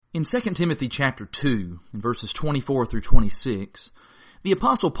In 2 Timothy chapter 2, in verses 24 through 26, the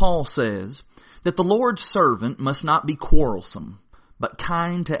Apostle Paul says that the Lord's servant must not be quarrelsome, but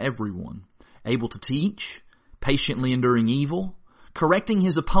kind to everyone, able to teach, patiently enduring evil, correcting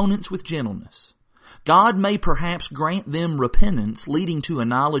his opponents with gentleness. God may perhaps grant them repentance leading to a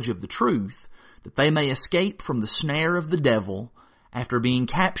knowledge of the truth, that they may escape from the snare of the devil after being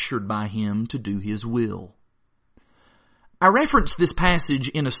captured by him to do his will. I referenced this passage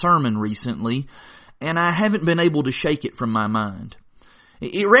in a sermon recently, and I haven't been able to shake it from my mind.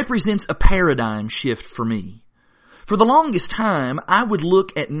 It represents a paradigm shift for me. For the longest time, I would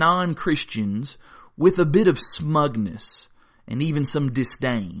look at non-Christians with a bit of smugness and even some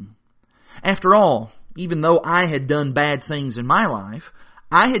disdain. After all, even though I had done bad things in my life,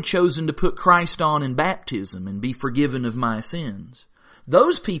 I had chosen to put Christ on in baptism and be forgiven of my sins.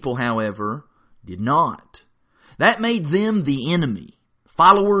 Those people, however, did not. That made them the enemy,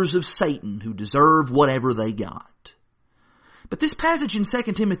 followers of Satan who deserve whatever they got. But this passage in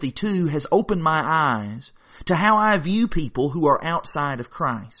 2 Timothy 2 has opened my eyes to how I view people who are outside of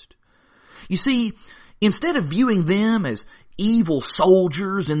Christ. You see, instead of viewing them as evil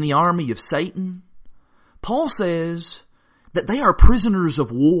soldiers in the army of Satan, Paul says that they are prisoners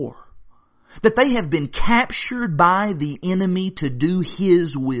of war, that they have been captured by the enemy to do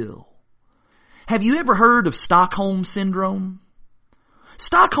his will. Have you ever heard of Stockholm Syndrome?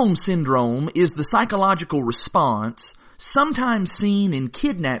 Stockholm Syndrome is the psychological response sometimes seen in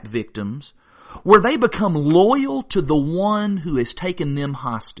kidnapped victims where they become loyal to the one who has taken them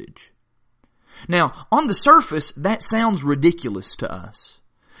hostage. Now, on the surface, that sounds ridiculous to us.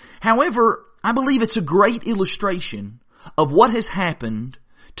 However, I believe it's a great illustration of what has happened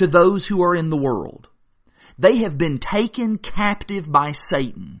to those who are in the world. They have been taken captive by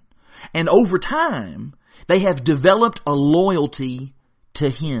Satan, and over time, they have developed a loyalty to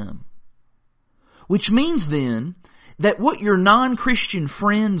him. Which means then that what your non-Christian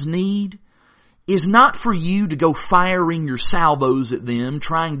friends need is not for you to go firing your salvos at them,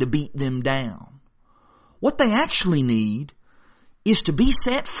 trying to beat them down. What they actually need is to be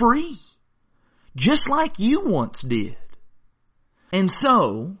set free, just like you once did. And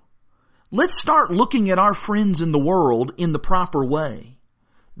so, let's start looking at our friends in the world in the proper way.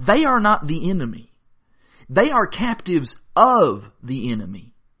 They are not the enemy. They are captives of the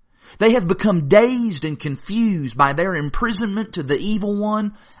enemy. They have become dazed and confused by their imprisonment to the evil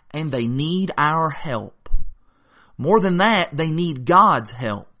one, and they need our help. More than that, they need God's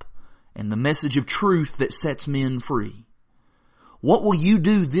help and the message of truth that sets men free. What will you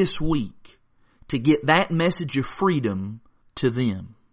do this week to get that message of freedom to them?